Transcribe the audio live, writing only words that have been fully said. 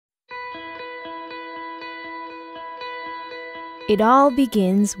It all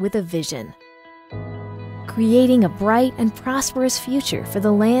begins with a vision. Creating a bright and prosperous future for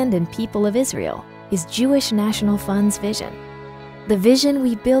the land and people of Israel is Jewish National Fund's vision. The vision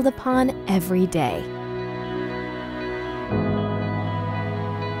we build upon every day.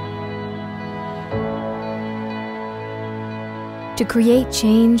 To create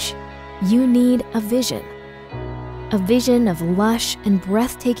change, you need a vision. A vision of lush and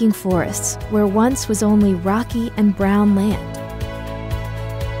breathtaking forests where once was only rocky and brown land.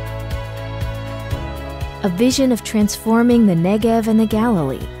 A vision of transforming the Negev and the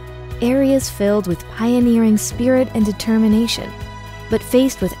Galilee, areas filled with pioneering spirit and determination, but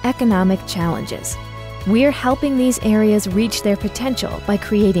faced with economic challenges. We're helping these areas reach their potential by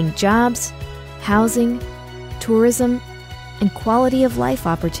creating jobs, housing, tourism, and quality of life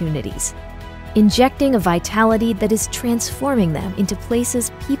opportunities, injecting a vitality that is transforming them into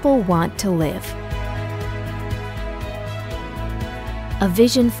places people want to live. A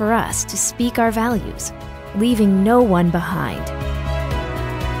vision for us to speak our values, leaving no one behind.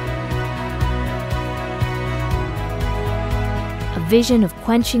 A vision of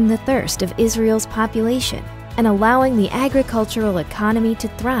quenching the thirst of Israel's population and allowing the agricultural economy to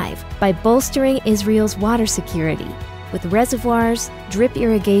thrive by bolstering Israel's water security with reservoirs, drip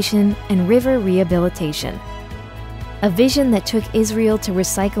irrigation, and river rehabilitation. A vision that took Israel to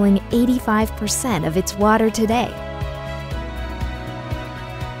recycling 85% of its water today.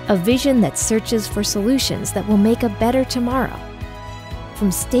 A vision that searches for solutions that will make a better tomorrow.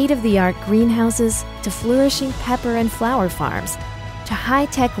 From state-of-the-art greenhouses to flourishing pepper and flower farms to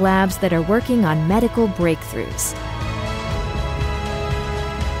high-tech labs that are working on medical breakthroughs.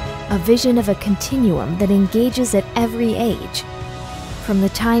 A vision of a continuum that engages at every age, from the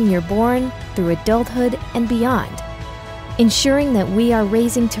time you're born through adulthood and beyond, ensuring that we are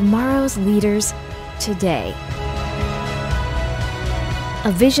raising tomorrow's leaders today.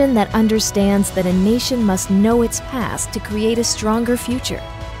 A vision that understands that a nation must know its past to create a stronger future,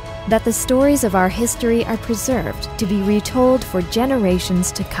 that the stories of our history are preserved to be retold for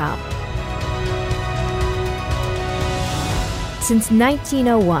generations to come. Since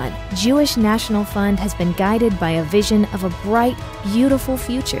 1901, Jewish National Fund has been guided by a vision of a bright, beautiful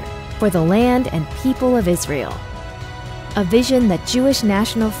future for the land and people of Israel. A vision that Jewish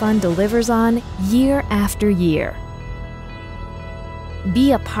National Fund delivers on year after year.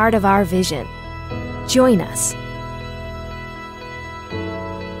 Be a part of our vision. Join us